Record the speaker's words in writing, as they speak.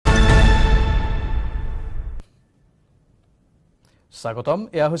স্বাগতম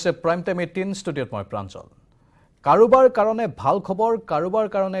এয়া হৈছে প্ৰাইম টাইম 18 ষ্টুডিঅ'ত মই প্ৰাঞ্জল কাৰোবাৰ কাৰণে ভাল খবৰ কাৰোবাৰ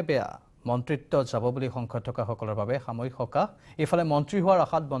কাৰণে বেয়া মন্ত্ৰিত্ব যাব বুলি সংখ্যা থকা সকলৰ বাবে সাময়িক সকাহ ইফালে মন্ত্ৰী হোৱাৰ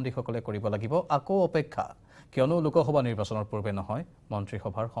আশাত বন্দীসকলে কৰিব লাগিব আকৌ অপেক্ষা কিয়নো লোকসভা নিৰ্বাচনৰ পূৰ্বে নহয়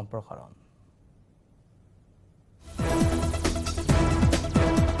মন্ত্ৰীসভাৰ সম্প্ৰসাৰণ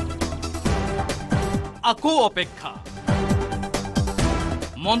আকৌ অপেক্ষা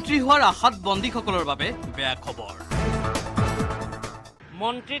মন্ত্ৰী হোৱাৰ আশাত বন্দীসকলৰ বাবে বেয়া খবৰ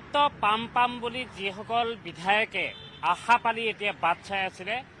মন্ত্ৰিত্ব পাম বুলি যিসকল বিধায়কে আশা পালি এতিয়া বাট চাই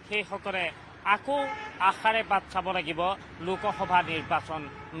আছিলে সেইসকলে আকৌ আশাৰে বাট চাব লাগিব লোকসভা নিৰ্বাচন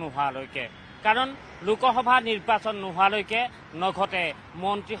নোহোৱালৈকে কাৰণ লোকসভা নিৰ্বাচন নোহোৱালৈকে নঘটে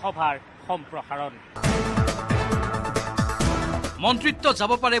মন্ত্ৰীসভাৰ সম্প্ৰসাৰণ মন্ত্ৰিত্ব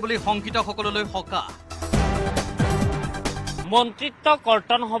যাব পাৰে বুলি শংকিতসকললৈ সকাহ মন্ত্ৰিত্ব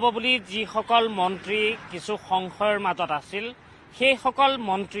কৰ্তন হ'ব বুলি যিসকল মন্ত্ৰী কিছু সংশয়ৰ মাজত আছিল সেইসকল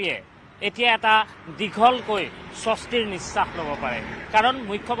মন্ত্ৰীয়ে এতিয়া এটা দীঘলকৈ স্বস্তিৰ নিশ্বাস ল'ব পাৰে কাৰণ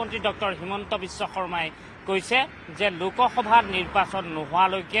মুখ্যমন্ত্ৰী ডক্টৰ হিমন্ত বিশ্ব শৰ্মাই কৈছে যে লোকসভা নিৰ্বাচন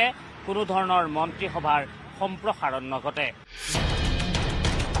নোহোৱালৈকে কোনো ধৰণৰ মন্ত্ৰীসভাৰ সম্প্ৰসাৰণ নঘটে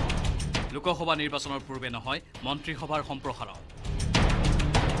লোকসভা নিৰ্বাচনৰ পূৰ্বে নহয় মন্ত্ৰীসভাৰ সম্প্ৰসাৰণ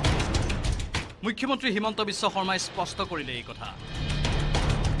মুখ্যমন্ত্ৰী হিমন্ত বিশ্ব শৰ্মাই স্পষ্ট কৰিলে এই কথা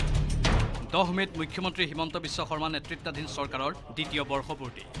 10 মেত মুখ্যমন্ত্ৰী হিমন্ত বিশ্ব শৰ্মা নেতৃত্বাধীন চৰকাৰৰ দ্বিতীয়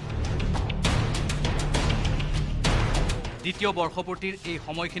বৰ্ষপূৰ্তিৰ এই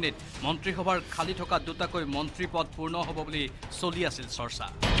সময়খিনিত মন্ত্ৰীসভাৰ খালি থকা দুটাকৈ মন্ত্ৰী পদ পূৰ্ণ হ'ব বুলি চলি আছিল চৰ্চা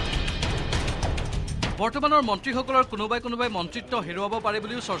বৰ্তমানৰ মন্ত্ৰীসকলৰ কোনোবাই মন্ত্ৰিত্ব হেৰুৱাব পাৰে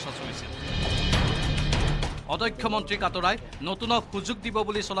বুলিও চৰ্চা চলিছিল অধ্যক্ষ মন্ত্ৰীক আঁতৰাই নতুনক সুযোগ দিব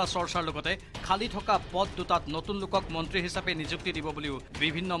বুলি চলা চৰ্চাৰ লগতে খালি থকা পদ দুটাত নতুন লোকক মন্ত্ৰী হিচাপে নিযুক্তি দিব বুলিও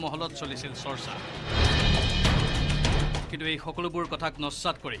বিভিন্ন মহলত চলিছিল চৰ্চা কিন্তু এই সকলোবোৰ কথাক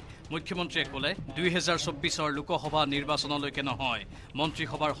নস্যাৎ কৰি মুখ্যমন্ত্ৰীয়ে ক'লে 2024ৰ লোকসভা নিৰ্বাচনলৈকে নহয়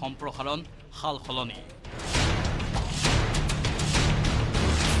মন্ত্ৰীসভাৰ সম্প্ৰসাৰণ হাল সলনি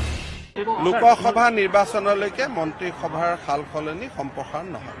লোকসভা নিৰ্বাচনলৈকে মন্ত্ৰীসভাৰ হাল সলনি সম্প্ৰসাৰণ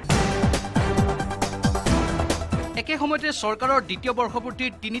নহয় একে সময়তে চৰকাৰৰ দ্বিতীয়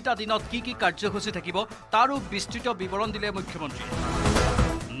বৰ্ষপূৰ্তিৰ 3টা দিনত কি কাৰ্যসূচী থাকিব তাৰো বিস্তৃত বিৱৰণ দিলে মুখ্যমন্ত্ৰী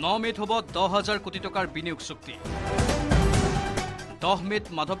 9 মেত হ'ব 10,000 কোটি টকাৰ বিনিয়োগ চুক্তি 10 মেত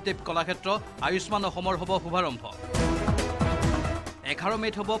মাধৱদেৱ কলাক্ষেত্ৰ আয়ুষ্মান অসমৰ হ'ব শুভাৰম্ভ 11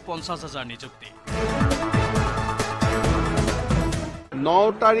 মেত হ'ব 50,000 নিযুক্তি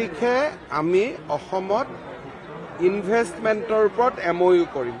 9 তাৰিখে আমি অসমত ইনভেষ্টমেণ্টৰ ওপৰত MOU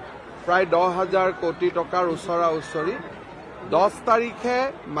কৰিম প্ৰায় 10,000 কোটি টকাৰ ওচৰা ওচৰি 10 তাৰিখে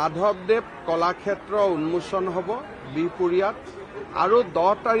মাধৱদেৱ কলাক্ষেত্ৰ উন্মোচন হ'ব বিপুৰীয়াত আৰু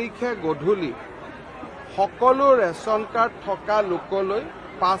 10 তাৰিখে গধূলি সকলো ৰেচন কাৰ্ড থকা লোকলৈ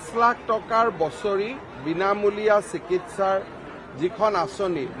 5 লাখ টকাৰ বছৰি বিনামূলীয়া চিকিৎসাৰ যিখন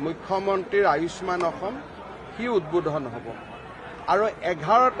আঁচনি মুখ্যমন্ত্ৰীৰ আয়ুষ্মান অসম সি উদ্বোধন হ'ব আৰু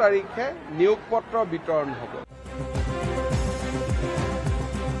 11 তাৰিখে নিয়োগ পত্ৰ বিতৰণ হ'ব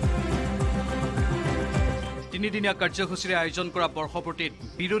তিনিদিনীয়া কাৰ্যসূচীৰে আয়োজন কৰা বৰ্ষপূৰ্তিত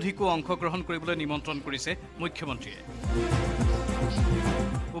বিৰোধীকো অংশগ্ৰহণ কৰিবলৈ নিমন্ত্ৰণ কৰিছে মুখ্যমন্ত্ৰীয়ে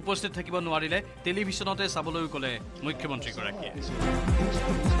উপস্থিত থাকিব নোৱাৰিলে টেলিভিছনতে চাবলৈ ক'লে মুখ্যমন্ত্ৰীগৰাকীয়ে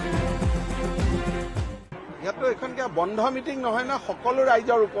ইয়াতো এখন বন্ধ মিটিং নহয় না সকলো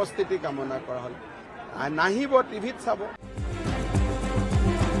ৰাইজৰ উপস্থিতি কামনা কৰা হ'ল নাহিব টিভিত চাব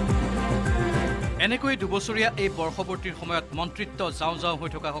এনেকৈ দুবছৰীয়া এই বৰ্ষপূৰ্তিৰ সময়ত মন্ত্ৰিত্ব যাওঁ হৈ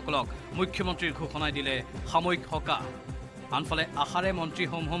থকাসকলক মুখ্যমন্ত্ৰীৰ ঘোষণাই দিলে সাময়িক সকাহ আনফালে আশাৰে মন্ত্ৰী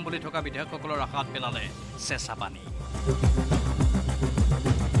হম বুলি থকা বিধায়কসকলৰ আশাত পেলালে চেঁচা পানী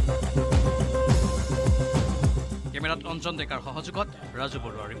কেমেৰাত অঞ্জন ডেকাৰ সহযোগত ৰাজু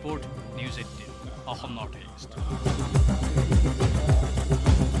বৰুৱাৰ report news 18 Assam north east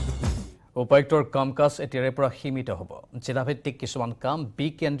উপায়ুক্তৰ কাম-কাজ এতিয়াৰে পৰা সীমিত হ'ব জিলাভিত্তিক কিছুমান কাম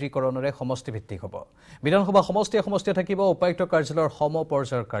বিকেন্দ্ৰীকৰণেৰে সমষ্টিভিত্তিক হ'ব বিধানসভা সমষ্টিয়ে থাকিব উপায়ুক্ত কাৰ্যালয়ৰ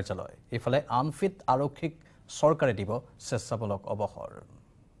সমপৰ্যায়ৰ কাৰ্যালয় ইফালে আনফিট আৰক্ষীক চৰকাৰে দিব স্বেচ্ছামূলক অৱসৰ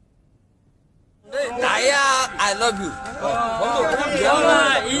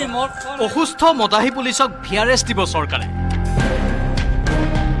অসুস্থ মদাহী পুলিচক ভিআৰএছ দিব চৰকাৰে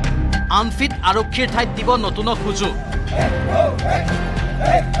আনফিট আৰক্ষীৰ ঠাইত দিব নতুনক সুযোগ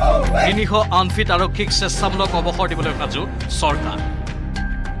 300 আনফিট আৰক্ষীক স্বেচ্ছামূলক অৱসৰ দিবলৈ সাজু চৰকাৰ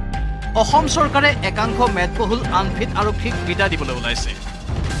অসম চৰকাৰে একাংশ মেদবহুল আনফিট আৰক্ষীক বিদায় দিবলৈ ওলাইছে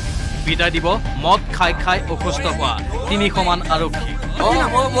বিদায় দিব মদ খাই অসুস্থ হোৱা 300 মান আৰক্ষী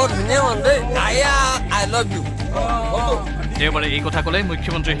দেওবাৰে এই কথা ক'লে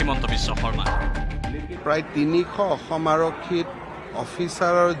মুখ্যমন্ত্ৰী হিমন্ত বিশ্ব শৰ্মা প্ৰায় 300 অসম আৰক্ষীত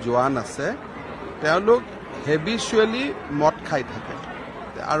অফিচাৰ আৰু জোৱান আছে তেওঁলোক হেবিচুৱেলি মদ খাই থাকে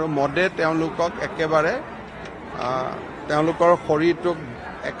আৰু মদে তেওঁলোকক একেবাৰে তেওঁলোকৰ শৰীৰটোক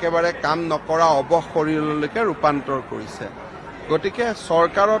একেবাৰে কাম নকৰা অবশ শৰীৰলৈকে ৰূপান্তৰ কৰিছে গতিকে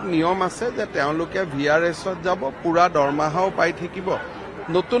চৰকাৰত নিয়ম আছে যে তেওঁলোকে VRSত যাব পুৰা দৰমহাও পাই থাকিব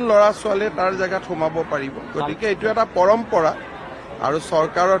নতুন ল'ৰা ছোৱালীয়ে তাৰ জেগাত সোমাব পাৰিব গতিকে এইটো এটা পৰম্পৰা আৰু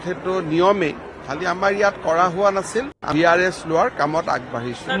চৰকাৰত সেইটো নিয়মেই খালি আমাৰ ইয়াত কৰা হোৱা নাছিল VRS লোৱাৰ কামত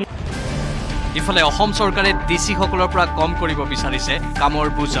আগবাঢ়িছো ইফালে অসম চৰকাৰে ডিসি সকলৰ পৰা কম কৰিব বিচাৰিছে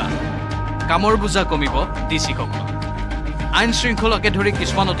কামৰ বুজা কমিব ডিসি সকল আইন শৃংখলাকে ধৰি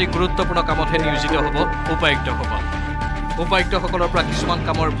কিছুমান অতি গুৰুত্বপূৰ্ণ কামতহে নিয়োজিত হ'ব উপায়ুক্তসকলৰ পৰা কিছুমান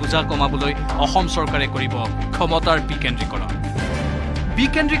কামৰ বুজা কমাবলৈ অসম চৰকাৰে কৰিব ক্ষমতাৰ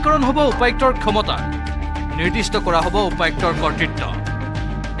বিকেন্দ্ৰীকৰণ হ'ব উপায়ুক্তৰ ক্ষমতা নিৰ্দিষ্ট কৰা হ'ব উপায়ুক্তৰ কৰ্তৃত্ব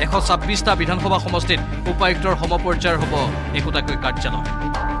 126টা বিধানসভা সমষ্টিত উপায়ুক্তৰ সমপৰ্যায়ৰ হ'ব একোটাকৈ কাৰ্যালয়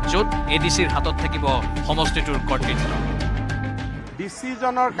য'ত এডিচিৰ হাতত থাকিব সমষ্টিটোৰ কৰ্তৃত্ব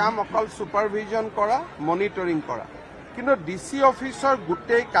ডিচিজনৰ কাম অকল সুপাৰভিজন কৰা মনিটৰিং কৰা কিন্তু ডিচি অফিচৰ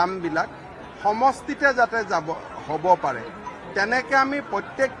গোটেই কামবিলাক সমষ্টিতে যাতে হ'ব পাৰে তেনেকে আমি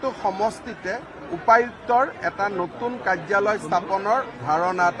প্ৰত্যেকটো সমষ্টিতে উপায়ুক্তৰ এটা নতুন কাৰ্যালয় স্থাপনৰ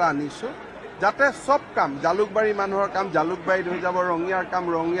ধাৰণা এটা আনিছো যাতে সব কাম জালুকবাৰী মানুহৰ কাম জালুকবাৰীত হৈ যাব ৰঙিয়াৰ কাম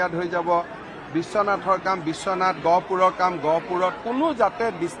ৰঙিয়াত হৈ যাব বিশ্বনাথৰ কাম বিশ্বনাথ গহপুৰৰ কাম গহপুৰত কোনো যাতে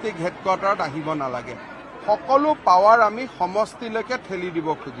ডিষ্ট্ৰিক্ট হেডকোৱাৰ্টাৰত আহিব নালাগে সকলো পাৱাৰ আমি সমষ্টিলৈকে ঠেলি দিব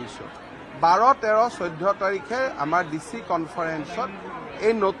খুজিছো 12, 13, 14 তাৰিখে আমাৰ ডিসি কনফাৰেন্সত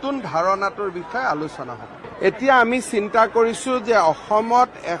এই নতুন ধাৰণাটোৰ বিষয়ে আলোচনা হ'ব এতিয়া আমি চিন্তা কৰিছো যে অসমত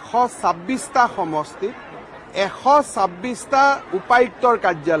 126টা সমষ্টিত 126টা উপায়ুক্তৰ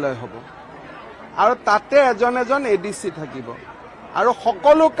কাৰ্যালয় হ'ব আৰু তাতে এজন এডিসি থাকিব আৰু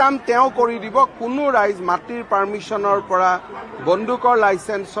সকলো কাম তেওঁ কৰি দিব কোনো ৰাইজ মাটিৰ পাৰমিশনৰ পৰা বন্দুকৰ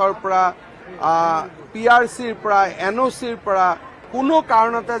লাইসেন্সৰ পৰা PRCৰ পৰা NOCৰ পৰা কোনো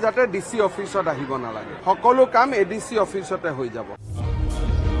কাৰণতে যাতে ডিসি অফিচত আহিব নালাগে সকলো কাম এডিসি অফিচতে হৈ যাব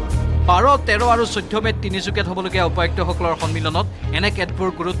 12, 13 আৰু 14 মেত তিনিচুকীয়াত হ'বলগীয়া উপায়ুক্তসকলৰ সন্মিলনত এনে কেতবোৰ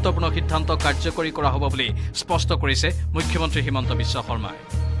গুৰুত্বপূৰ্ণ সিদ্ধান্ত কাৰ্যকৰী কৰা হ'ব বুলি স্পষ্ট কৰিছে মুখ্যমন্ত্ৰী হিমন্ত বিশ্ব শৰ্মাই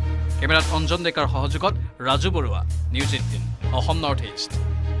কেমেৰাত অঞ্জন ডেকাৰ সহযোগত Raju Barua News 18 Assam north east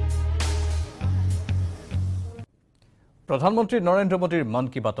প্ৰধানমন্ত্ৰী নৰেন্দ্ৰ মোদীৰ মন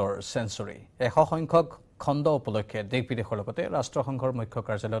কি বাতৰ সেঞ্চুৰী 100 সংখ্যক খণ্ড উপলক্ষে দেশ বিদেশৰ লগতে ৰাষ্ট্ৰসংঘৰ মুখ্য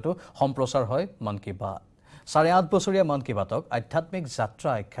কাৰ্যালয়তো সম্প্ৰচাৰ হয় মন কি বাত 8.5 বছৰীয়া মন কি বাতক আধ্যাত্মিক যাত্ৰা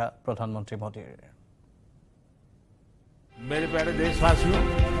আখ্যা প্ৰধানমন্ত্ৰী মোদীৰ मेरे प्यारे देशवासियों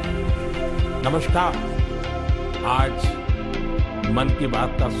नमस्कार आज मन की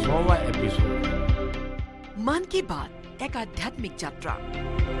बात का 100वां एपिसोड मन की बात एक आध्यात्मिक यात्रा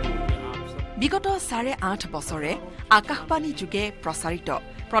विगत 8.5 বছৰে আকাশবাণী যোগে প্ৰচাৰিত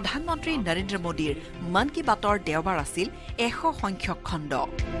প্ৰধানমন্ত্ৰী নৰেন্দ্ৰ মোদীৰ মন কি বাতৰ দেওবাৰ আছিল 100 সংখ্যক খণ্ড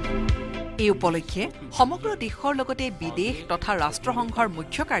এই উপলক্ষে সমগ্ৰ দেশৰ লগতে বিদেশ তথা ৰাষ্ট্ৰসংঘৰ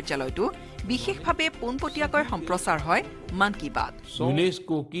মুখ্য কাৰ্যালয়টো বিশেষভাৱে পোনপটীয়াকৈ সম্প্ৰচাৰ হয় মন কি বাত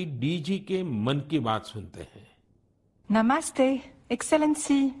यूनेस्को की डीजी के मन की बात सुनते हैं Namaste,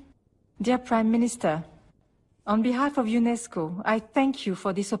 Excellency, dear Prime Minister. On behalf of UNESCO, I thank you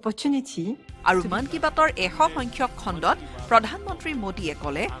for this opportunity. আৰু মন কি বাতৰ 100 সংখ্যক খণ্ডত প্ৰধানমন্ত্ৰী মোদীয়ে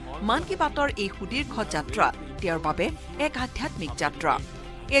ক'লে মন কি বাতৰ এই সুদীৰ্ঘ যাত্ৰা তেওঁৰ বাবে এক আধ্যাত্মিক যাত্ৰা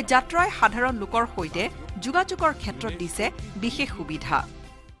এই যাত্ৰাই সাধাৰণ লোকৰ সৈতে যোগাযোগৰ ক্ষেত্ৰত দিছে বিশেষ সুবিধা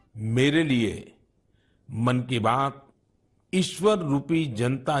मेरे लिए मन की बात ईश्वर रूपी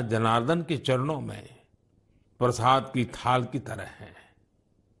जनता जनार्दन के चरणों में प्रसाद की थाल की तरह है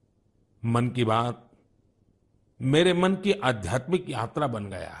मन की बात मेरे मन की आध्यात्मिक यात्रा बन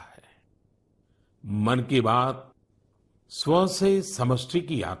गया है मन की बात स्व से समष्टि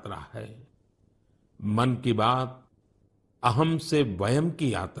की यात्रा है मन की बात अहम से वयम की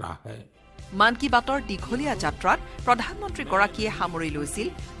यात्रा है মন কি বাতৰ দীঘলীয়া যাত্ৰাত প্ৰধানমন্ত্ৰী গৰাকীয়ে সামৰি লৈছিল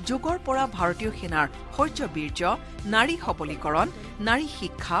যোগৰ পৰা ভাৰতীয় সেনাৰ শৌৰ্য-বীৰ্য নাৰী সবলীকৰণ নাৰী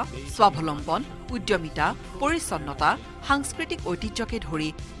শিক্ষা স্বাৱলম্বন উদ্যমিতা পৰিচ্ছন্নতা সাংস্কৃতিক ঐতিহ্যকে ধৰি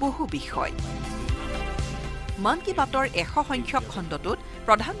বহু বিষয় মন কি বাতৰ 100 সংখ্যক খণ্ডটোত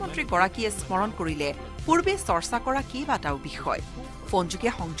প্ৰধানমন্ত্ৰী গৰাকীয়ে স্মৰণ কৰিলে পূৰ্বে চৰ্চা কৰা কেইবাটাও বিষয় ফোনযোগে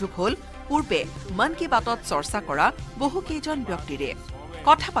সংযোগ হ'ল পূৰ্বে মন কি বাতত চৰ্চা কৰা বহু কেইজন ব্যক্তিৰে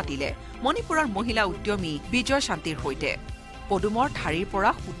কথা পাতিলে মণিপুৰৰ মহিলা উদ্যমী বিজয় শান্তিৰ সৈতে পদুমৰ ঠাৰিৰ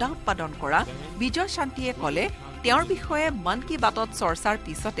পৰা সূতা উৎপাদন কৰা বিজয় শান্তিয়ে ক'লে তেওঁৰ বিষয়ে মন কি বাতত চৰ্চাৰ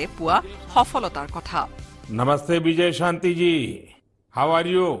পিছতে পোৱা সফলতাৰ কথা नमस्ते विजय शांति जी how are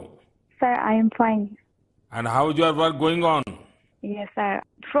you Sir, I am fine. and how is your work going on Yes, sir.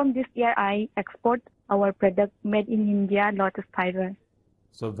 From this year, I export our product made in India, lotus fiber.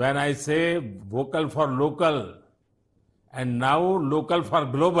 So when I say vocal for local and now local for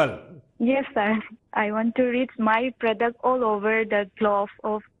global. Yes, sir. I want to reach my product all over the globe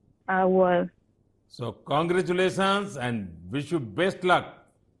of world. So congratulations and wish you best luck.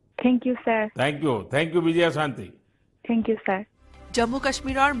 Thank you, sir. Thank you. Thank you, Vijaya Shanti. Thank you, sir. Jammu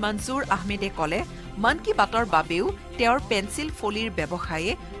কাশ্মীৰৰ মনজুৰ আহমেদে কলে মন কি বাতৰ বাবেও তেওঁৰ pencil ফলিৰ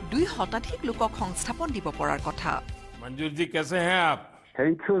ব্যৱসায়ে 2 শতাধিক লোকক সংস্থাপন দিব পৰাৰ কথা मंजूर जी कैसे हैं आप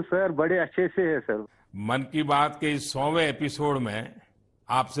थैंक यू सर बड़े अच्छे से है सर मन की बात के इस 100वें एपिसोड में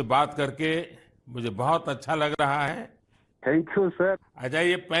आपसे बात करके मुझे बहुत अच्छा लग रहा है थैंक यू सर अच्छा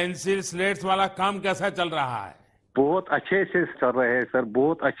ये पेंसिल स्लेट्स वाला काम कैसा चल रहा है बहुत अच्छे से चल रहे हैं सर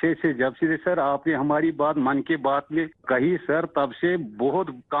बहुत अच्छे से जब से सर आपने हमारी बात मन की बात में कही सर तब से बहुत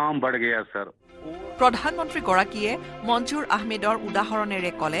काम बढ़ गया सर প্ৰধানমন্ত্ৰী গৰাকীয়ে মনজুৰ আহমেদৰ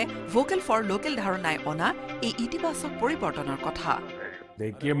উদাহৰণেৰে কলে ভোকেল ফৰ লোকেল ধাৰণাই অনা এই ইতিবাচক পৰিৱৰ্তনৰ কথা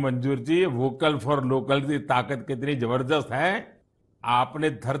देखिए मंजूर जी वोकल फॉर लोकल की ताकत कितनी जबरदस्त है आपने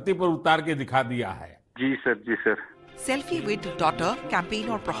धरती पर उतार के दिखा दिया है जी सर सेल्फी विथ डटर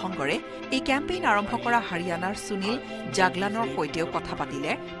कैंपेइनर प्रसंगरे এই कैंपेइन आरंभ কৰা हरियाणार सुनील जागलाনৰ সৈতেও কথা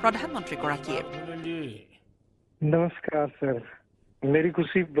পাতিলে প্ৰধানমন্ত্ৰী গৰাকীয়ে नमस्कार सर मेरी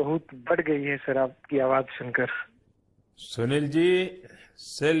खुशी बहुत बढ़ गई है सर आपकी आवाज सुनकर Sunil ji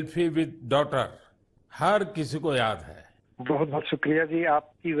selfie with daughter हर किसी को याद है बहुत बहुत शुक्रिया जी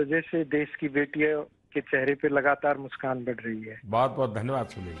आपकी वजह से देश की बेटियों के चेहरे पे लगातार मुस्कान बढ़ रही है बहुत बहुत धन्यवाद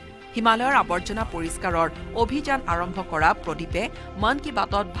सुनील जी হিমালয়ৰ আৱৰ্জনা পৰিষ্কাৰৰ অভিযান আৰম্ভ কৰা প্ৰদীপে মন কি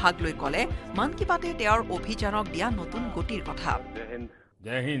বাতত ভাগ লৈ কলে মন কি বাতে তেওঁৰ অভিযানক দিয়া নতুন গতিৰ কথা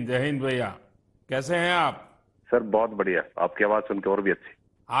जय हिंद भैया कैसे हैं आप सर बहुत बढ़िया आपकी आवाज सुनकर और भी अच्छी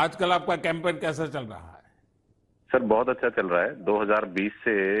आजकल आपका कैंपेन कैसा चल रहा है सर बहुत अच्छा चल रहा है 2020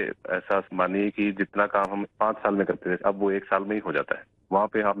 से ऐसा मानिए कि जितना काम हम 5 साल में करते थे अब वो 1 साल में ही हो जाता है वहाँ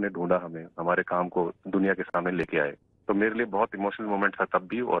पे आपने ढूंढा हमें हमारे काम को दुनिया के सामने लेके आए तो मेरे लिए बहुत इमोशनल मोमेंट था तब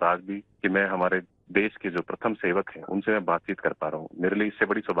भी और आज भी कि मैं हमारे देश के जो प्रथम सेवक हैं उनसे मैं बातचीत कर पा रहा हूँ मेरे लिए इससे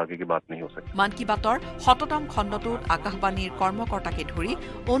बड़ी सौभाग्य की बात नहीं हो सकती মান কি বাতৰ ১০০তম খণ্ডটোত আকাশবাণীৰ কৰ্মকৰ্তাকে ধৰি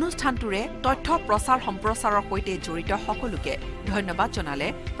অনুষ্ঠানটোৰে তথ্য প্ৰচাৰ সম্প্ৰচাৰৰ সৈতে জড়িত সকলোকে ধন্যবাদ জনালে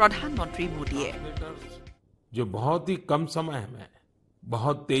প্ৰধানমন্ত্ৰী মোদীয়ে जो बहुत ही कम समय में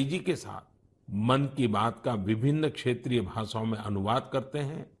बहुत तेजी के साथ मन की बात का विभिन्न क्षेत्रीय भाषाओं में अनुवाद करते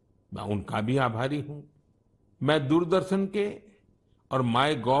हैं मैं उनका भी आभारी हूं मैं दूरदर्शन के और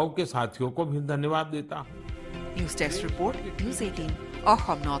माय गॉव के साथियों को भी धन्यवाद देता हूं news desk report news 18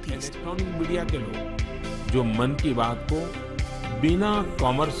 Assam north east electronic media के लोग जो मन की बात को बिना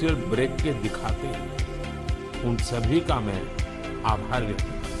कॉमर्शियल ब्रेक के दिखाते हैं उन सभी का मैं आभार व्यक्त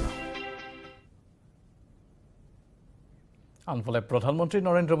करता हूं আনফালে প্ৰধানমন্ত্ৰী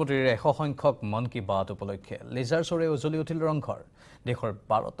নৰেন্দ্ৰ মোদীৰ 100 সংখ্যক মন কি বাত উপলক্ষে লেজাৰ শ্বৰে উজলি উঠিল ৰংঘৰ দেশৰ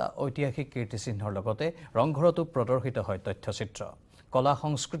 12টা ঐতিহাসিক কীৰ্তিচিহ্নৰ লগতে ৰংঘৰতো প্ৰদৰ্শিত হয় তথ্যচিত্ৰ কলা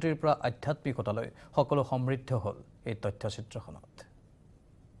সংস্কৃতিৰ পৰা আধ্যাত্মিকতালৈ সকলো সমৃদ্ধ হ'ল এই তথ্যচিত্ৰখনত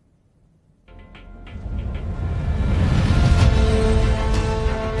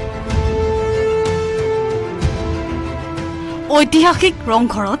ঐতিহাসিক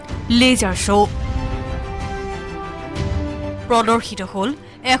ৰংঘৰত লেজাৰ শ্ব' प्रदर्शित हल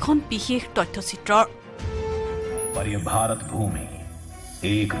एखन विशेष तथ्यचित्र पर यह भारत भूमि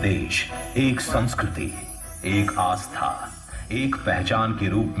एक देश एक संस्कृति एक आस्था एक पहचान के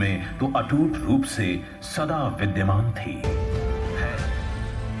रूप में तो अटूट रूप से सदा विद्यमान थी है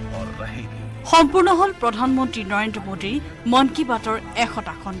और रहेगी सम्पूर्ण हल प्रधानमंत्री नरेंद्र मोदी मन की बातर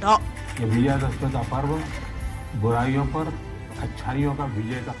 100टा खंड विजयादशमी का पर्व बुराइयों पर अच्छाइयों का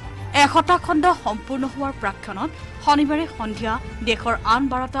विजय का 100টা খণ্ড সম্পূৰ্ণ হোৱাৰ প্ৰাক্ষণত শনিবাৰে সন্ধিয়া দেশৰ আন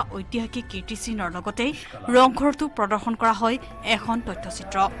 12টা ঐতিহাসিক কীৰ্তিচিহ্নৰ লগতে ৰংঘৰটো প্ৰদৰ্শন কৰা হয় এখন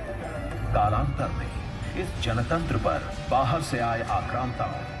তথ্যচিত্ৰ कालांतर में इस जनतंत्र पर बाहर से आए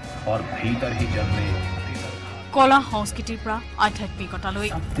आक्रांताओं और भीतर ही जन्मे कला संस्कृतिर পৰা আধ্যাত্মিকতালৈ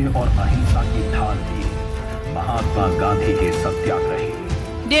सत्य और अहिंसा की ढाल दिए महात्मा गांधी के सत्याग्रही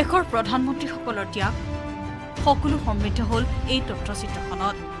দেশৰ প্ৰধানমন্ত্ৰীসকলৰ ত্যাগ সকলো সমৃদ্ধ হ'ল এই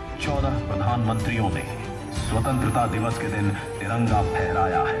তথ্যচিত্ৰখনত 14 प्रधानमंत्रियों ने स्वतंत्रता दिवस के दिन तिरंगा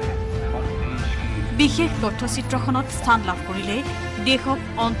फहराया है और देश की विशेष तथ्यचित्रखনত स्थान लाभ करिले देशक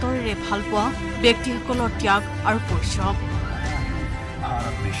अंतरेरे ভাল পোৱা ব্যক্তিসকলৰ ত্যাগ আৰু পৰিশ্ৰম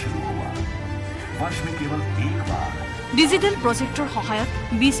भारत में शुरू हुआ वर्ष में केवल एक बार डिजिटल प्रोजेक्टर सहायत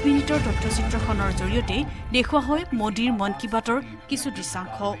 20 मिनिटर तथ्यचित्रखনৰ জৰিয়তে দেখুৱা হয় মোদীৰ মন কি বাতৰ কিছু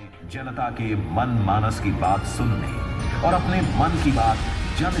দৃশ্যাংশ जनता के मन मानस की बात सुनने और अपने मन की बात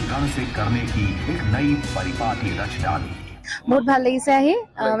जन गण से करने की एक नई परिपाटी रच डाली बहुत ভাল লাগিছে আহি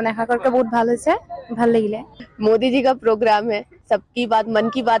মানে আশা करके बहुत ভাল হৈছে ভাল লাগিলে मोदी जी का प्रोग्राम है सबकी बात मन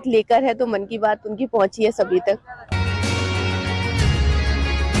की बात लेकर है तो मन की बात उनकी पहुंची है सभी तक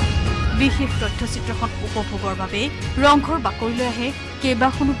বিশেষ তথ্যচিত্ৰখন উপভোগৰ বাবে ৰংঘৰ বাকৰিলৈ আহে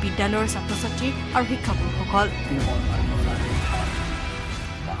কেইবাখনো বিদ্যালয়ৰ ছাত্ৰ-ছাত্ৰী আৰু শিক্ষকসকল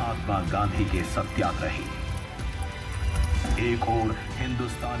महात्मा गांधी के सत्याग्रही एक और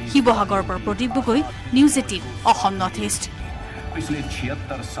हिंदुस्तानी শিৱসাগৰৰ পৰা Pradip Gogoi news 18 Assam north east पिछले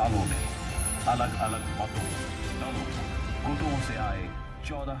 76 सालों में अलग अलग मतों दलों गुटों से आए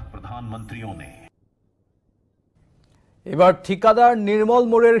 14 प्रधानमंत्रियों ने এবাৰ ঠিকাদাৰ নিৰ্মল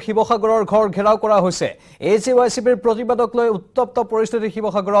মোৰেৰ শিৱসাগৰৰ ঘৰ ঘেৰাও কৰা হৈছে এজেৱাইচিপিৰ প্ৰতিবাদক লৈ উত্তপ্ত পৰিস্থিতি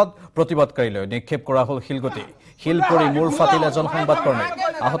শিৱসাগৰত প্ৰতিবাদকাৰীলৈ নিক্ষেপ কৰা হ'ল শিলগুটি শিলপৰি মূৰ ফাটিল এজন সংবাদকৰ্মী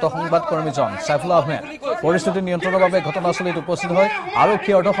আহত সংবাদকৰ্মীজন সাইফুল আহমেদ পৰিস্থিতি নিয়ন্ত্ৰণৰ বাবে ঘটনাস্থলীত উপস্থিত হয়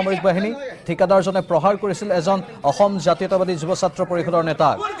আৰক্ষী অৰ্ধসামৰিক বাহিনী ঠিকাদাৰজনে প্ৰহাৰ কৰিছিল এজন অসম জাতীয়তাবাদী যুৱ ছাত্ৰ পৰিষদৰ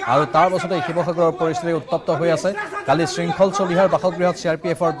নেতাক আৰু তাৰ পাছতে শিৱসাগৰৰ পৰিস্থিতি উত্তপ্ত হৈ আছে কালি শৃংখল চলিহাৰ বাসগৃহত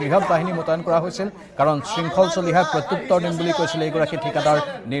চিআৰপিএফৰ বৃহৎ বাহিনী মোতায়েন কৰা হৈছিল কাৰণ শৃংখল চলিহাৰ প্ৰত্যুত্তৰ দিম বুলি কৈছিল এইগৰাকী ঠিকাদাৰ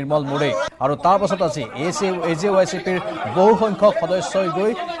নিৰ্মল মোৰে আৰু তাৰ পাছত আজি এজেৱাইচিপিৰ বহু সংখ্যক সদস্যই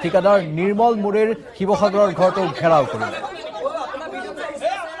গৈ ঠিকাদাৰ নিৰ্মল মোৰেৰ শিৱসাগৰৰ ঘৰটো ঘেৰাও কৰিলে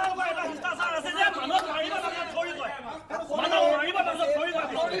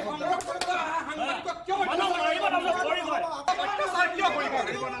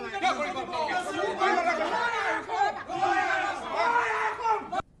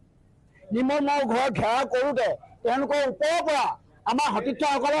নিৰ্মল মোৰৰ ঘৰ ঘেৰাও কৰোঁতে তেওঁলোকৰ ওপৰৰ পৰা আমাৰ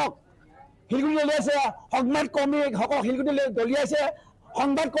সতীৰ্থসকলক শিলগুটি দলিয়াইছে সংবাদকৰ্মীসকলক শিলগুটি দলিয়াইছে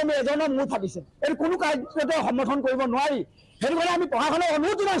সংবাদকৰ্মী এজনৰ মূৰ ফাটিছে এইটো কোনো কাৰ্যতে সমৰ্থন কৰিব নোৱাৰি সেইটো কাৰণে আমি প্ৰশাসনক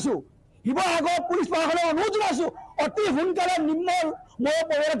অনুৰোধ জনাইছোঁ শিৱসাগৰ পুলিচ প্ৰশাসনক অনুৰোধ জনাইছোঁ অতি সোনকালে নিৰ্মল মোৰৰ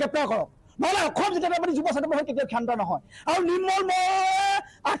পৰিয়ালক গ্ৰেপ্তাৰ কৰক নহ'লে অসম জাতীয়তাবাদী যুৱ ছাত্ৰ পৰিষদ কেতিয়াও ক্ষান্ত নহয় আৰু নিৰ্মল মোৰে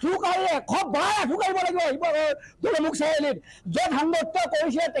আঁঠু কাঢ়ি 100 আঁঠু কাঢ়িব লাগিব শিৱসাগৰ দলমুখ চাৰিআলিত য'ত সাংগত্য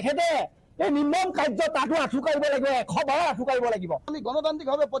কৰিছে তেখেতে এই নিৰ্মম কাৰ্য তাতো আঁঠু কাঢ়িব লাগিব 100 আঁঠু কাঢ়িব লাগিব আমি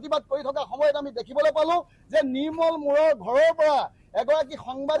গণতান্ত্ৰিকভাৱে প্ৰতিবাদ কৰি থকা সময়ত আমি দেখিবলৈ পালোঁ যে নিৰ্মল মোৰৰ ঘৰৰ পৰা এগৰাকী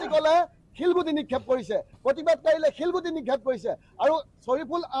সাংবাদিকলে শিলগুটি নিক্ষেপ কৰিছে প্ৰতিবাদকাৰীলে শিলগুটি নিক্ষেপ কৰিছে আৰু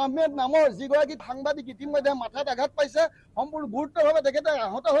শৰীফুল আহমেদ নামৰ যিগৰাকী সাংবাদিক ইতিমধ্যে মাথাত আঘাত পাইছে সম্পূৰ্ণ গুৰুত্বভাৱে তেখেতে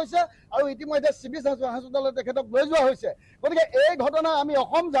আহত হৈছে আৰু ইতিমধ্যে চিভিল হাস্পতাললৈ তেখেতক লৈ যোৱা হৈছে গতিকে এই ঘটনা আমি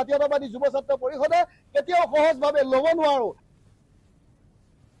অসম জাতীয়তাবাদী যুৱ ছাত্ৰ পৰিষদে কেতিয়াও সহজভাৱে ল'ব নোৱাৰোঁ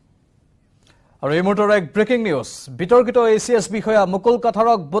আৰু এই মুহূৰ্তৰ এক ব্ৰেকিং নিউজ বিতৰ্কিত এচিএছ বিষয়া মুকুল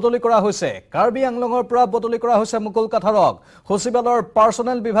কাথাৰক বদলি কৰা হৈছে কাৰ্বি আংলঙৰ পৰা বদলি কৰা হৈছে মুকুল কাথাৰক সচিবালয়ৰ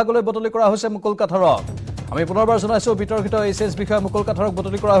পাৰ্চনেল বিভাগলৈ বদলি কৰা হৈছে মুকুল কাথাৰক আমি পুনৰবাৰ জনাইছোঁ বিতৰ্কিত এচিএছ বিষয়া মুকুল কাথাৰক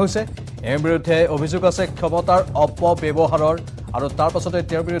বদলি কৰা হৈছে এওঁৰ বিৰুদ্ধে অভিযোগ আছে ক্ষমতাৰ অপব্যৱহাৰৰ আৰু তাৰ পাছতে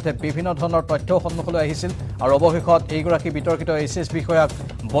তেওঁৰ বিৰুদ্ধে বিভিন্ন ধৰণৰ তথ্য সন্মুখলৈ আহিছিল আৰু অৱশেষত এইগৰাকী বিতৰ্কিত এচিএছ বিষয়াক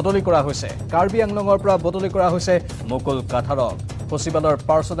বদলি কৰা হৈছে কাৰ্বি আংলঙৰ পৰা বদলি কৰা হৈছে মুকুল কাথাৰক সচিবালয়ৰ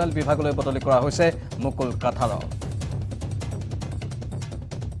পাৰ্চনেল বিভাগলৈ বদলি কৰা হৈছে মুকুল কাথাৰক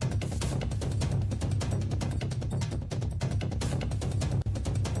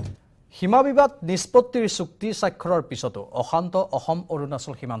সীমা বিবাদ নিষ্পত্তিৰ চুক্তি স্বাক্ষৰৰ পিছতো অশান্ত অসম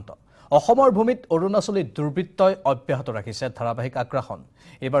অৰুণাচল সীমান্ত অসমৰ ভূমিত অৰুণাচলী দুৰ্বৃত্তই অব্যাহত ৰাখিছে ধাৰাবাহিক আগ্ৰাসন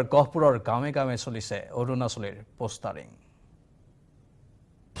এইবাৰ গহপুৰৰ গাঁৱে গাঁৱে চলিছে অৰুণাচলীৰ পোষ্টাৰিং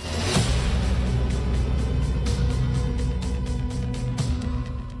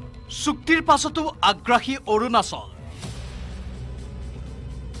চুক্তিৰ পাছতো আগ্ৰাসী অৰুণাচল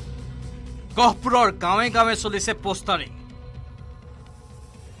গহপুৰৰ গাঁৱে গাঁৱে চলিছে পোষ্টাৰিং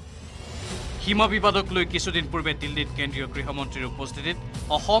সীমা বিবাদক লৈ কিছুদিন পূৰ্বে দিল্লীত কেন্দ্ৰীয় গৃহমন্ত্ৰীৰ উপস্থিতিত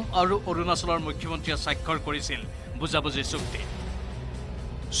অসম আৰু অৰুণাচলৰ মুখ্যমন্ত্ৰীয়ে স্বাক্ষৰ কৰিছিল বুজাবুজি চুক্তি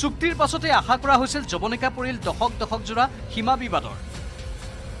চুক্তিৰ পাছতে আশা কৰা হৈছিল জবনিকা পৰিল দশক জোৰা সীমা বিবাদৰ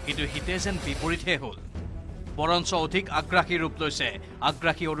কিন্তু হিতে যেন বিপৰীতহে হ'ল বৰঞ্চ অধিক আগ্ৰাসী ৰূপ লৈছে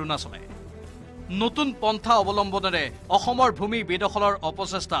আগ্ৰাসী অৰুণাচলে নতুন পন্থা অৱলম্বনেৰে অসমৰ ভূমি বেদখলৰ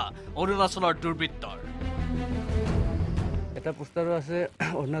অপচেষ্টা অৰুণাচলৰ দুৰ্বৃত্তৰ এটা পোষ্টাৰ আছে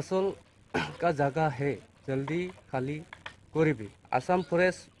অৰুণাচল का जगह है जल्दी खाली करिबी आसाम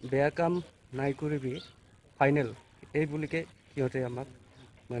फरेस्ट बेया काम नाइ करिबी फाइनल এই বুলিকে কিহতে আমাক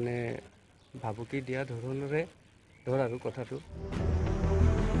মানে ভাবুকি দিয়া ধৰণৰে ধৰ আৰু কথাটো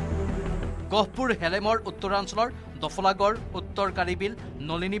গহপুৰ হেলেমৰ উত্তৰাঞ্চলৰ দফলাগড় উত্তৰ কাৰিবিল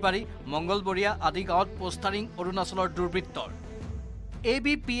নলিনীবাৰী মংগলবৰীয়া আদি গাঁৱত পোষ্টাৰিং অৰুণাচলৰ দুৰ্বৃত্তৰ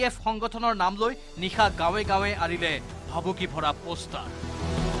ABPF সংগঠনৰ নাম লৈ নিশা গাঁৱে গাঁৱে আৰিলে ভাবুকি ভৰা পোষ্টাৰ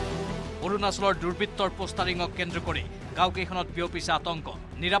অৰুণাচলৰ দুৰ্বৃত্তৰ পোষ্টাৰিঙক কেন্দ্ৰ কৰি গাঁওকেইখনত বিয়পিছে আতংক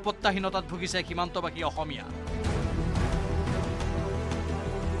নিৰাপত্তাহীনতাত ভুগিছে সীমান্তবাসী অসমীয়া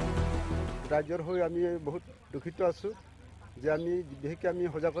ৰাজ্যৰ হৈ আমি বহুত দুখিত আছো যে আমি বিশেষকৈ আমি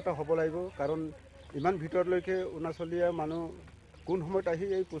সজাগতা হ'ব লাগিব কাৰণ ইমান ভিতৰলৈকে অৰুণাচলীয়া মানুহ কোন সময়ত আহি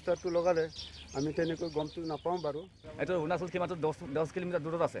এই পোষ্টাৰটো লগালে আমি তেনেকৈ গমটো নাপাওঁ বাৰু এইটো অৰুণাচল সীমাটো 10 কিলোমিটাৰ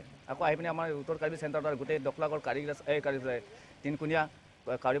দূৰত আছে আকৌ আহি পিনে আমাৰ উত্তৰ কাৰ্বি চেণ্টাৰ গোটেই দখলাগৰ তিনকুণীয়া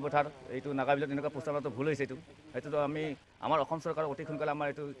কাউৰী পথাৰ এইটো নাগাবিলত এনেকুৱা পোষ্টাৰ মৰাটো ভুল হৈছে এইটোতো আমি আমাৰ অসম চৰকাৰৰ অতি সোনকালে আমাৰ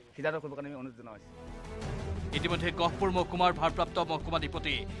এইটো সিদ্ধান্ত কৰিবৰ কাৰণে আমি অনুৰোধ জনাইছোঁ ইতিমধ্যে গহপুৰ মহকুমাৰ ভাৰপ্ৰাপ্ত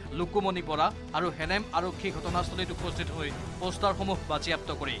মহকুমাধিপতি লুকুমণি বৰা আৰু হেনেম আৰক্ষী ঘটনাস্থলীত উপস্থিত হৈ পোষ্টাৰসমূহ বাজেয়াপ্ত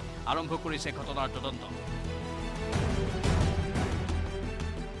কৰি আৰম্ভ কৰিছে ঘটনাৰ তদন্ত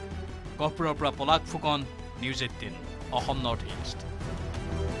গহপুৰৰ পৰা Pulak Phukan news 18 Assam north east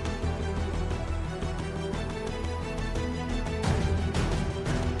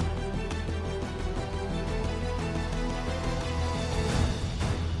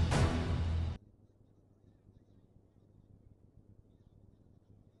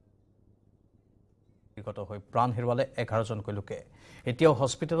হৈ প্ৰাণ হেৰুৱালে 11জনকৈ লোকে এতিয়াও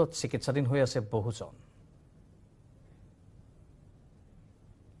হস্পিটেলত চিকিৎসাধীন হৈ আছে বহুজন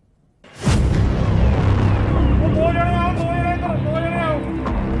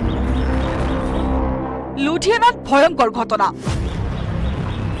লুধিয়ানাত ভয়ংকৰ ঘটনা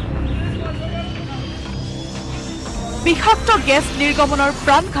বিষাক্ত গেছ নিৰ্গমনৰ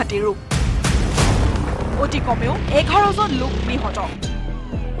প্ৰাণঘাতী ৰূপ অতি কমেও 11জন লোক নিহত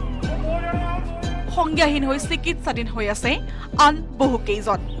সংজ্ঞাহীন হৈ চিকিৎসাধীন হৈ আছে আন বহু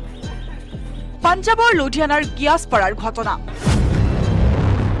কেইজন পাঞ্জাবৰ লুধিয়ানাৰ গিয়াছপাৰাৰ ঘটনা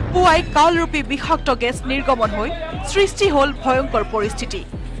পুৱাই কালৰূপী বিষাক্ত গেছ নিৰ্গমন হৈ সৃষ্টি হ'ল ভয়ংকৰ পৰিস্থিতি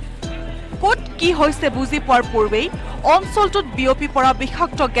ক'ত কি হৈছে বুজি পোৱাৰ পূৰ্বেই অঞ্চলটোত বিয়পি পৰা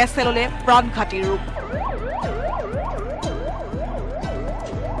বিষাক্ত গেছে ল'লে প্ৰাণঘাতী ৰূপ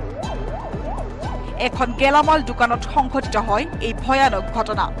এখন গেলামাল দোকানত সংঘটিত হয় এই ভয়ানক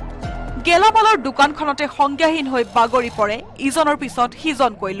ঘটনা গেলামালৰ দোকানখনতে সংজ্ঞাহীন হৈ বাগৰি পৰে ইজনৰ পিছত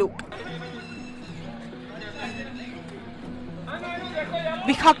সিজনকৈ লোক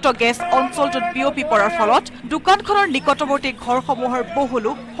বিষাক্ত গেছ অঞ্চলটোত বিয়পি পৰাৰ ফলত দোকানখনৰ নিকটৱৰ্তী ঘৰসমূহৰ বহু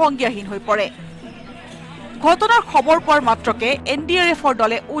লোক সংজ্ঞাহীন হৈ পৰে ঘটনাৰ খবৰ পোৱাৰ মাত্ৰকে NDRFৰ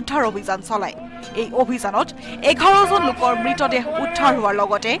দলে উদ্ধাৰ অভিযান চলায় এই অভিযানত 11জন লোকৰ মৃতদেহ উদ্ধাৰ হোৱাৰ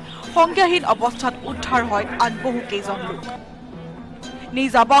লগতে সংজ্ঞাহীন অৱস্থাত উদ্ধাৰ হয় আন বহু কেইজন লোক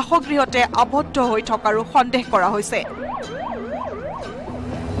নিজা বাসগৃহতে আবদ্ধ হৈ থকাৰো সন্দেহ কৰা হৈছে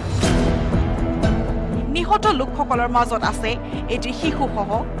নিহত লোকসকলৰ মাজত আছে এটি শিশুসহ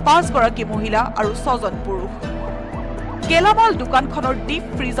 5গৰাকী মহিলা আৰু 6জন পুৰুষ গেলামাল দোকানখনৰ ডিপ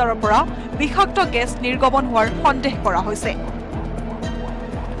ফ্ৰিজাৰৰ পৰা বিষাক্ত গেছ নিৰ্গমন হোৱাৰ সন্দেহ কৰা হৈছে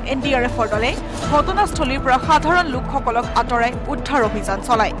NDRFৰ দলে ঘটনাস্থলীৰ পৰা সাধাৰণ লোকসকলক আঁতৰাই উদ্ধাৰ অভিযান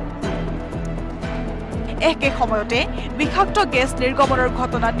চলায় একে সময়তে বিষাক্ত গেছ নিৰ্গমনৰ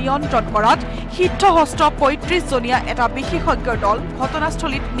ঘটনা নিয়ন্ত্ৰণ কৰাত সিদ্ধহস্ত 35জনীয়া এটা বিশেষজ্ঞৰ দল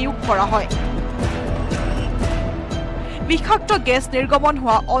ঘটনাস্থলীত নিয়োগ কৰা হয় বিষাক্ত গেছ নিৰ্গমন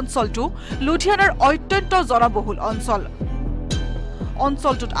হোৱা অঞ্চলটো লুধিয়ানাৰ অত্যন্ত জনবহুল অঞ্চল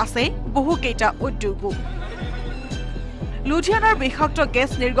অঞ্চলটোত আছে বহুকেইটা উদ্যোগো লুধিয়ানাৰ বিষাক্ত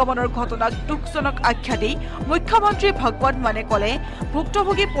গেছ নিৰ্গমনৰ ঘটনাক দুখজনক আখ্যা দি মুখ্যমন্ত্ৰী ভগৱন্ত মানে ক'লে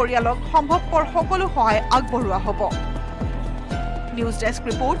ভুক্তভোগী পৰিয়ালক সম্ভৱপৰ সকলো সহায় আগবঢ়োৱা হ'ব news desk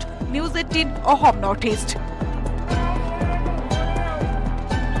report news 18 Assam north east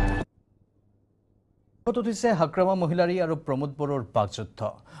উঠিছে হাগ্ৰামা মহিলাৰী আৰু প্ৰমোদ বড়োৰ বাকযুদ্ধ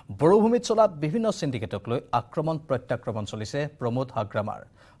বড়োভূমিত চলা বিভিন্ন সিন্ডিকেটক লৈ আক্ৰমণ প্ৰত্যাক্ৰমণ চলিছে প্ৰমোদ হাগ্ৰামাৰ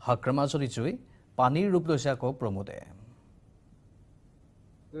হাগ্ৰামা জৰি জুই পানীৰ ৰূপ লৈছে আকৌ প্ৰমোদে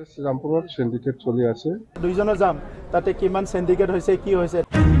শ্ৰীৰামপুৰত সিন্ডিকেট চলি আছে দুইজনৰ যাম তাতে কিমান সিন্ডিকেট হৈছে কি হৈছে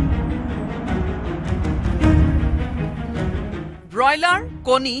ব্ৰইলাৰ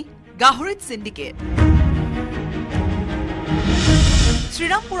কণী গাহৰিত সিন্ডিকেট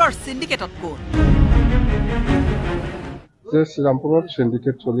শ্ৰীৰামপুৰৰ সিন্ডিকেটত কোন শ্ৰীৰামপুৰত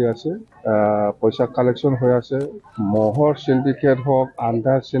সিন্ডিকেট চলি আছে পইচা কালেকশ্যন হৈ আছে মহৰ সিন্ডিকেট হওক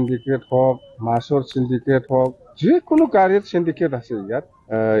আন্ধাৰ সিন্ডিকেট হওক মাছৰ সিন্ডিকেট হওক যিকোনো গাড়ীত সিন্ডিকেট আছে ইয়াত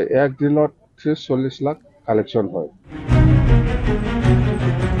একদিনত 30-40 লাখ কালেকশ্যন হয়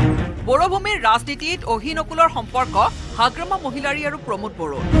বড়োভূমিৰ ৰাজনীতিত অহিনকুলৰ সম্পৰ্ক হাগ্ৰামা মহিলাৰী আৰু প্ৰমোদ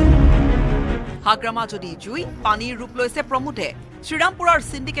বড়ো হাগ্ৰামা যদি জুই পানীৰ ৰূপ লৈছে প্ৰমোদে শ্ৰীৰামপুৰৰ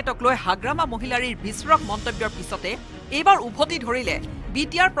সিন্ডিকেটক লৈ হাগ্ৰামা মহিলাৰীৰ বিস্ফোৰক মন্তব্যৰ পিছতে এইবাৰ উভতি ধৰিলে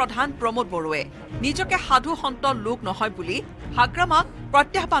বিটিআৰ প্ৰধান প্ৰমোদ বড়োৱে নিজকে সাধু সন্ত লোক নহয় বুলি হাগ্ৰামাক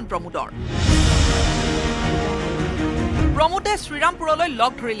প্ৰত্যাহ্বান প্ৰমোদৰ প্ৰমোদে শ্ৰীৰামপুৰলৈ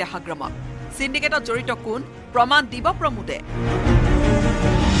লগ ধৰিলে হাগ্ৰামাক সিন্ডিকেটত জড়িত কোন প্ৰমাণ দিব প্ৰমোদে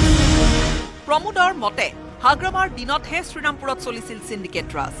প্ৰমোদৰ মতে হাগ্ৰামাৰ দিনতহে শ্ৰীৰামপুৰত চলিছিল সিন্ডিকেট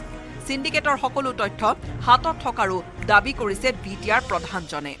ৰাজ সিন্ডিকেটৰ সকলো তথ্য হাতত থকাৰো দাবী কৰিছে বিটিআৰ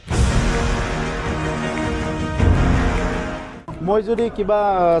প্ৰধানজনে। মই যদি কিবা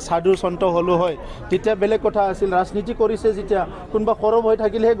সাধু সন্ত হলো হয় তেতিয়া বেলেগ কথা আছিল। ৰাজনীতি কৰিছে যেতিয়া কোনোবা খৰব হৈ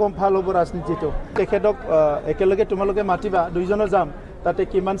থাকিলেহে গম ভাল হ'ব ৰাজনীতিটো। তেখেতক একেলগে তোমালোকে মাতিবা, দুইজনে যাম তাতে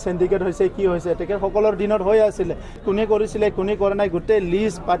কিমান সিন্ডিকেট হৈছে কি হৈছে তেখেত সকলৰ দিনত হৈ আছিলে, কোনে কৰিছিলে কোনে কৰা নাই গোটেই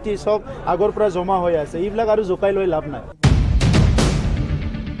লিষ্ট পাতি সব আগৰ পৰা জমা হৈ আছে। এইবিলাক আৰু জোকাই লৈ লাভ নাই।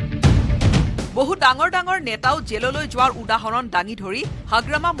 বহু ডাঙৰ ডাঙৰ নেতাও জেললৈ যোৱাৰ উদাহৰণ দাঙি ধৰি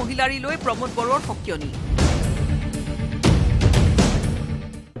হাগ্ৰামা মহিলাৰীলৈ প্ৰমোদ বড়োৰ সকিয়নি।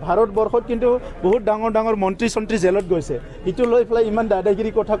 ভাৰতবৰ্ষত কিন্তু বহুত ডাঙৰ ডাঙৰ মন্ত্ৰী চন্ত্ৰী জেলত গৈছে, ইটো লৈ পেলাই ইমান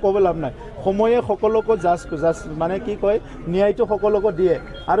দাদাগিৰি কথা ক'ব লাভ নাই। সময়ে সকলোকে জাজ মানে কি কয় ন্যায়টো সকলোকে দিয়ে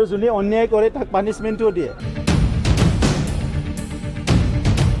আৰু যোনে অন্যায় কৰে তাক পানিছমেণ্টও দিয়ে।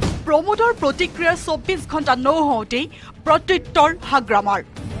 প্ৰমোদৰ প্ৰতিক্ৰিয়াৰ 24 ঘণ্টা নহওঁতেই প্ৰত্যুত্তৰ হাগ্ৰামাৰ।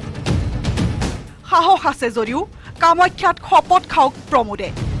 সাহস আছে যদিও কামাখ্যাত শপত খাওক প্ৰমোদে।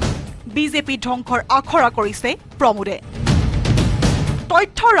 বিজেপি ধ্বংসৰ আখৰা কৰিছে প্ৰমোদে।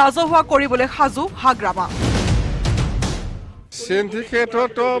 তথ্য ৰাজহুৱা কৰিবলৈ সাজু হাগ্ৰামা।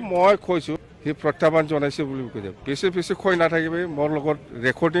 সিন্ডিকেটতো মই কৈছো সি প্ৰত্যাহ্বান জনাইছে বুলি কৈ দিম। পিছে কৈ নাথাকিবি, মোৰ লগত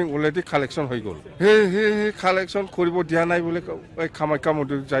ৰেকৰ্ডিং অলৰেডি কালেকশ্যন হৈ গ'ল। সেই কালেকশ্যন কৰিব দিয়া নাই বুলি কামাখ্যা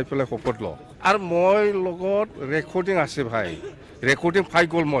মন্দিৰত যাই পেলাই শপত লওঁ। আৰু মই লগত ৰেকৰ্ডিং আছে ভাই, ৰেকৰ্ডিং পাই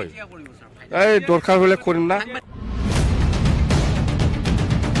গ'ল। মই এই দৰকাৰ হ'লে কৰিম না।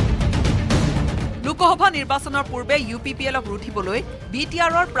 লোকসভা নিৰ্বাচনৰ পূৰ্বে UPPLক ৰুধিবলৈ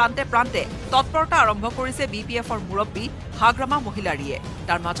বিটিআৰৰ প্ৰান্তে প্ৰান্তে তৎপৰতা আৰম্ভ কৰিছে BPFৰ মুৰব্বী হাগ্ৰামা মহিলাৰীয়ে।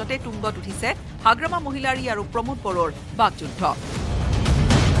 তাৰ মাজতে তুংগত উঠিছে হাগ্ৰামা মহিলাৰী আৰু প্ৰমোদ বড়োৰ বাকযুদ্ধ।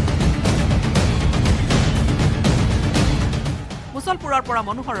 মুছলপুৰৰ পৰা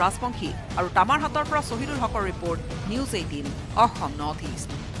মনোহৰ ৰাজবংশী আৰু তামাৰহাটৰ পৰা শহীদুল হকৰ report, News 18 Assam north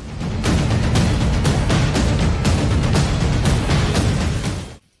east.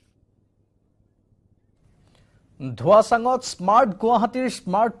 ধোৱাচাঙত smart গুৱাহাটীৰ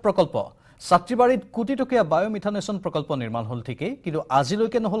স্মাৰ্ট প্ৰকল্প। ছাত্ৰীবাৰীত কোটি টকীয়া বায়'মিথানেশ্যন প্ৰকল্প নিৰ্মাণ হ'ল ঠিকেই, কিন্তু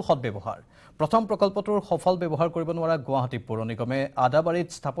আজিলৈকে নহ'ল সৎব্যৱহাৰ। প্ৰথম প্ৰকল্পটোৰ সফল ব্যৱহাৰ কৰিব নোৱাৰা গুৱাহাটী পৌৰ নিগমে আদাবাৰীত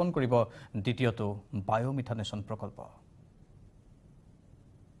স্থাপন কৰিব দ্বিতীয়টো বায়'মিথানেশ্যন প্ৰকল্প।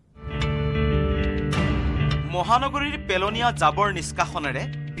 মহানগৰীৰ পেলনীয়া জাবৰ নিষ্কাশনেৰে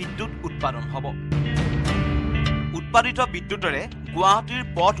বিদ্যুৎ উৎপাদন হ'ব। উৎপাদিত বিদ্যুতেৰে গুৱাহাটীৰ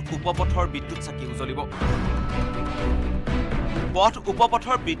পথ উপপথৰ বিদ্যুৎ চাকি উজ্বলিব। পথ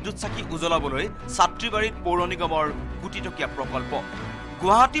উপপথৰ বিদ্যুৎ চাকি উজ্বলাবলৈ ছাত্ৰীবাৰীত পৌৰ নিগমৰ কোটি টকীয়া প্ৰকল্প।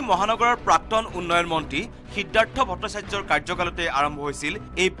 গুৱাহাটী মহানগৰৰ প্ৰাক্তন উন্নয়ন মন্ত্ৰী সিদ্ধাৰ্থ ভট্টাচাৰ্যৰ কাৰ্যকালতে আৰম্ভ হৈছিল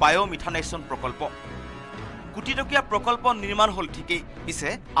এই বায়'মিথানেশ্যন প্ৰকল্প। কোটি টকীয়া প্ৰকল্প নিৰ্মাণ হ'ল ঠিকেই, পিছে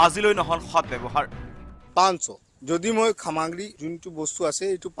আজিলৈ নহ'ল সৎব্যৱহাৰ। 500 যদি মই সামগ্ৰী যোনটো বস্তু আছে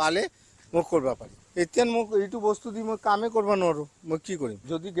এইটো পালে মই কৰিব পাৰিম। এতিয়া মোক এইটো বস্তু দি মই কামে কৰিব নোৱাৰো, মই কি কৰিম?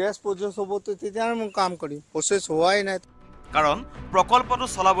 যদি গেছ প্ৰচেছ হ'ব তেতিয়া মই কাম কৰিম, প্ৰচেছ হোৱাই নাই। কাৰণ প্ৰকল্পটো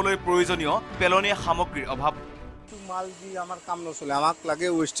চলাবলৈ প্ৰয়োজনীয় পেলনীয়া সামগ্ৰীৰ অভাৱ। মাল দি আমাৰ কাম নচলে, আমাক লাগে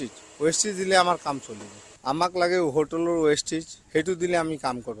ৱেষ্টেজ দিলে আমাৰ কাম চলিব। আমাক লাগে হোটেলৰ ৱেষ্টেজ, সেইটো দিলে আমি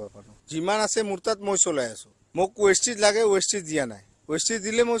কাম কৰিব পাৰোঁ। যিমান আছে মোৰ তাত মই চলাই আছো। মোক ৱেষ্টেজ লাগে, ৱেষ্টেজ দিয়া নাই, ৱেষ্টেজ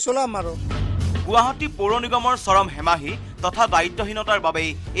দিলে মই চলাম। আৰু গুৱাহাটী পৌৰ নিগমৰ চৰম হেমাহি তথা দায়িত্বহীনতাৰ বাবেই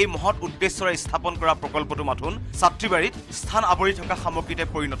এই মহৎ উদ্দেশ্যৰে স্থাপন কৰা প্ৰকল্পটো মাথোন ছাত্ৰীবাৰীত স্থান আৱৰি থকা সামগ্ৰীতে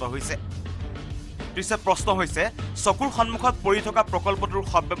পৰিণত হৈছে। পিছে প্ৰশ্ন হৈছে, চকুৰ সন্মুখত পৰি থকা প্ৰকল্পটোৰ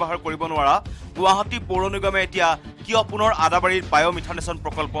সৎব্যৱহাৰ কৰিব নোৱাৰা গুৱাহাটী পৌৰ নিগমে এতিয়া কিয় পুনৰ আদাবাৰীত বায়'মিথানেশ্যন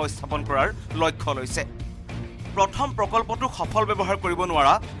প্ৰকল্প স্থাপন কৰাৰ লক্ষ্য লৈছে? প্ৰথম প্ৰকল্পটো সফল ব্যৱহাৰ কৰিব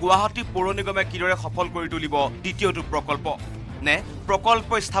নোৱাৰা গুৱাহাটী পৌৰ নিগমে কিদৰে সফল কৰি তুলিব দ্বিতীয়টো প্ৰকল্প? নে প্ৰকল্প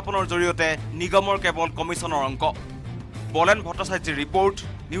স্থাপনৰ জৰিয়তে নিগমৰ কেৱল কমিছনৰ অংক? বলেন ভট্টাচাৰ্যৰ report,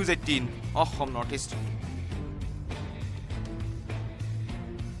 News 18 Assam north east.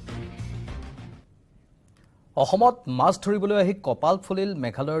 অসমত মাছ ধৰিবলৈ আহি কপাল ফুলিল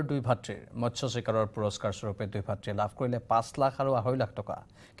মেঘালয়ৰ দুই ভাতৃৰ। মৎস্য চিকাৰৰ পুৰস্কাৰ স্বৰূপে দুই ভাতৃয়ে লাভ কৰিলে 5 লাখ আৰু 2.5 লাখ টকা।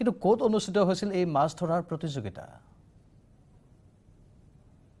 কিন্তু ক'ত অনুষ্ঠিত হৈছিল এই মাছ ধৰাৰ প্ৰতিযোগিতা?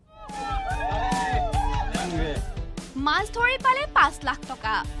 মাছ ধৰি পালে 5 লাখ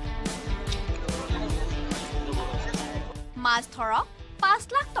টকা। মাছ ধৰক 5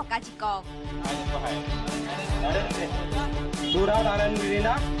 লাখ টকা জিকক।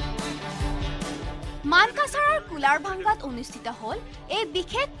 মানকাছাৰৰ কুলাৰভাঙ্গাত অনুষ্ঠিত হ'ল এই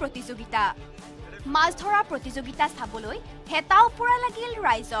বিশেষ প্ৰতিযোগিতা। মাছ ধৰা প্ৰতিযোগিতা চাবলৈ হেতা ওপৰা লাগিল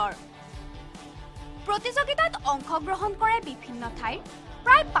ৰাইজৰ। প্ৰতিযোগিতাত অংশগ্ৰহণ কৰে বিভিন্ন ঠাইৰ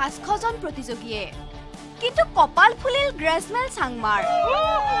প্ৰায় 500জন প্ৰতিযোগীয়ে। কিন্তু কপাল ফুলিল গ্ৰেছমেল চাংমাৰ।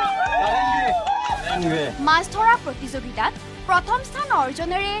 মাছ ধৰা প্ৰতিযোগিতাত প্ৰথম স্থান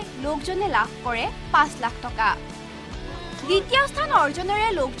অৰ্জনেৰে লোকজনে লাভ কৰে 5 লাখ টকা। দ্বিতীয় স্থান অৰ্জনেৰে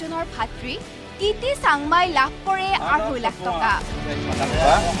লোকজনৰ ভাতৃ তিতি চাংমাই লাভ কৰে 2.5 লাখ টকা।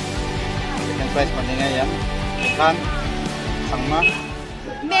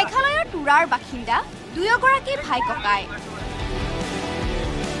 মেঘালয়ৰ তুৰাৰ বাসিন্দা দুয়োগৰাকী ভাই ককাই।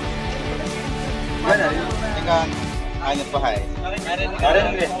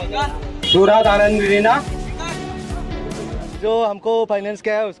 जो हमको फाइनेंस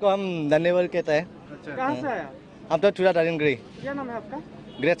किया है उसको हम धन्यवाद कहते हैं। कहाँ से आया? हम तो चूड़ा दारिंगरी। क्या नाम है आपका?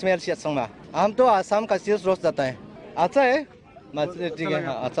 Great mail Sangma. हम तो आसाम का सीरियस रोज जाता है। अच्छा है, ठीक है,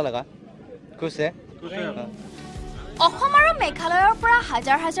 अच्छा लगा, खुश है। অসম আৰু মেঘালয়ৰ পৰা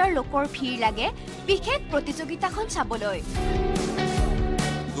হাজাৰ হাজাৰ লোকৰ ভিৰ লাগে বিশেষ প্ৰতিযোগিতাখন চাবলৈ।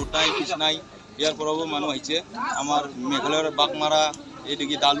 দুটাই কৃষ্ণাই ইয়াৰ পৰাও মানুহ আহিছে। আমাৰ মেঘালয়ৰ বাগমাৰা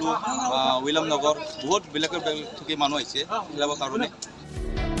এইদিকে ডালু উইলাম নগৰ বহুত বেলেগ বেলেগ মানুহ আহিছে খেলাবৰ কাৰণে।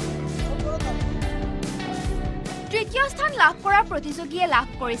 তৃতীয় স্থান লাভ কৰা প্ৰতিযোগীয়ে লাভ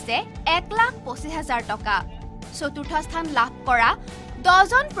কৰিছে 1,25,000 টকা। চতুৰ্থ স্থান লাভ কৰা 10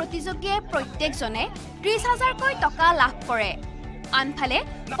 জন প্ৰতিযোগীয়ে প্ৰত্যেকজনে 30,000কৈ টকা লাভ কৰে। আনফালে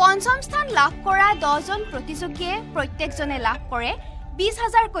পঞ্চম স্থান লাভ কৰা 10 জন প্ৰতিযোগীয়ে প্ৰত্যেকজনে লাভ কৰে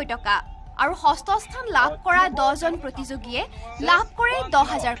 20,000কৈ টকা আৰু ষষ্ঠ স্থান লাভ কৰা 10 জন প্ৰতিযোগীয়ে লাভ কৰে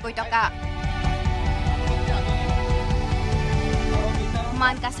 10,000কৈ টকা।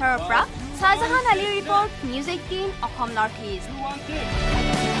 মানকাছাৰৰ পৰা শাহজাহান আলীৰ report, news 18 Assam north east.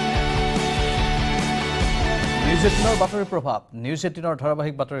 News 18ৰ বাতৰিৰ প্ৰভাৱ। নিউজ 18ৰ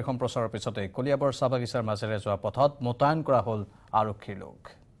ধাৰাবাহিক বাতৰি সম্প্ৰচাৰৰ পিছতে কলিয়াবৰ চাহ বাগিচাৰ মাজেৰে যোৱা পথত মোতায়েন কৰা হ'ল আৰক্ষীৰ লোক।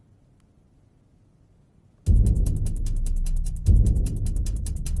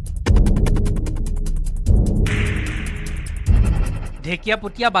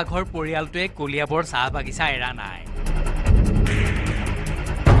 ঢেকীয়াপতীয়া বাঘৰ পৰিয়ালটোৱে কলিয়াবৰ চাহ বাগিচা এৰা নাই।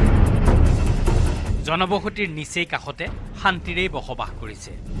 জনবসতিৰ নিচেই কাষতে শান্তিৰেই বসবাস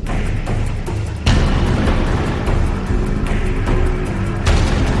কৰিছে।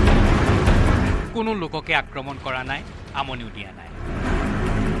 কোনো লোককে আক্ৰমণ কৰা নাই, আমনিও দিয়া নাই।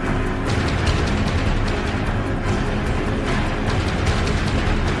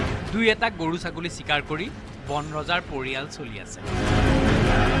 দুই এটা গৰু ছাগলী চিকাৰ কৰি বন ৰজাৰ পৰিয়াল চলি আছে।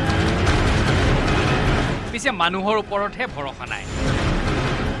 পিছে মানুহৰ ওপৰতহে ভৰসা নাই।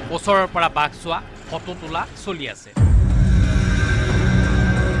 ওচৰৰ পৰা বাঘ চোৱা, ফটো তোলা চলি আছে।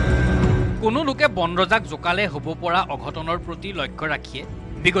 কোনো লোকে বন ৰজাক জোকালে হ'ব পৰা অঘটনৰ প্ৰতি লক্ষ্য ৰাখিয়ে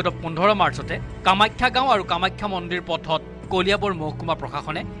বিগত 15 মাৰ্চতে কামাখ্যা গাঁও আৰু কামাখ্যা মন্দিৰ পথত কলিয়াবৰ মহকুমা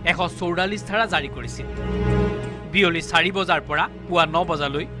প্ৰশাসনে 144 ধাৰা জাৰি কৰিছিল। বিয়লি 4 বজাৰ পৰা পুৱা 9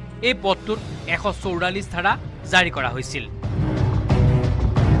 বজালৈ এই পথটোত 144 ধাৰা জাৰি কৰা হৈছিল।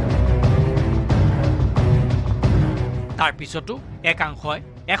 তাৰ পিছতো একাংশই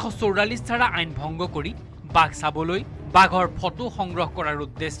 144 ধাৰা আইন ভংগ কৰি বাঘ চাবলৈ বাঘৰ ফটো সংগ্ৰহ কৰাৰ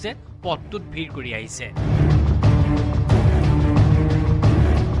উদ্দেশ্যে পথটোত ভিৰ কৰি আহিছে।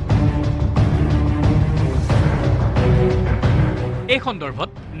 এই সন্দৰ্ভত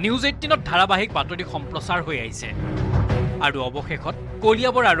নিউজ 18ত ধাৰাবাহিক বাতৰি সম্প্ৰচাৰ হৈ আহিছে আৰু অৱশেষত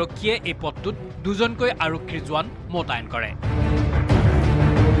কলিয়াবৰ আৰক্ষীয়ে এই পথটোত 2জনকৈ আৰক্ষীৰ জোৱান মোতায়েন কৰে।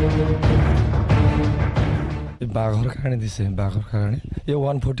 বাঘৰ কাৰণে দিছে, বাঘৰ কাৰণে এই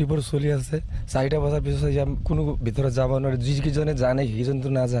 144 চলি আছে। 4টা বজাৰ পিছত কোনো ভিতৰত যাব নোৱাৰে। যিকেইজনে জানে সেইকেইজনতো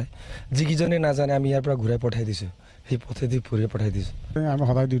নাযায়, যিকেইজনে নাজানে আমি ইয়াৰ পৰা ঘূৰাই পঠাই দিছোঁ, সেই পথেদি ঘূৰাই পঠাই দিছোঁ। আমি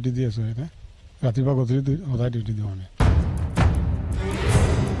সদায় ডিউটি দি আছোঁ, ৰাতিপুৱা গধূলি সদায় ডিউটি দিওঁ আমি।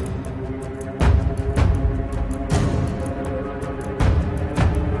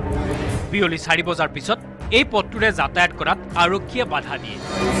 বিয়লি 4 বজাৰ পিছত এই পথটোৰে যাতায়াত কৰাত আৰক্ষীয়ে বাধা দিয়ে।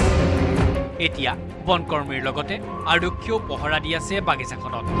 এতিয়া বনকৰ্মীৰ লগতে আৰক্ষীয়েও পহৰা দি আছে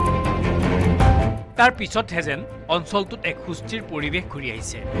বাগিচাখনত। তাৰ পিছতহে যেন অঞ্চলটোত এক সুস্থিৰ পৰিৱেশ ঘূৰি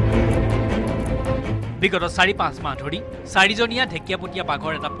আহিছে। বিগত 4-5 মাহ ধৰি 4জনীয়া ঢেকীয়াপতীয়া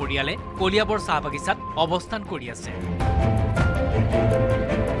বাঘৰ এটা পৰিয়ালে কলিয়াবৰ চাহ বাগিচাত অৱস্থান কৰি আছে।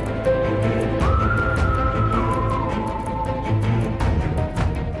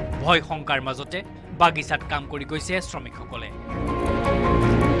 ভয় শংকাৰ মাজতে বাগিচাত কাম কৰি গৈছে শ্ৰমিকসকলে।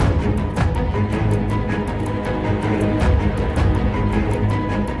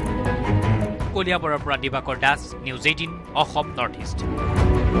 কলিয়াবৰৰ পৰা দিবাকৰ Das, news 18 Assam north east.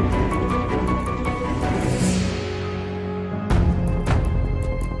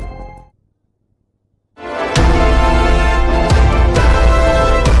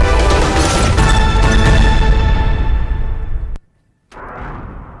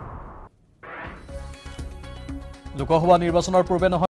 Lok Sabha নিৰ্বাচনৰ পূৰ্বে নহয়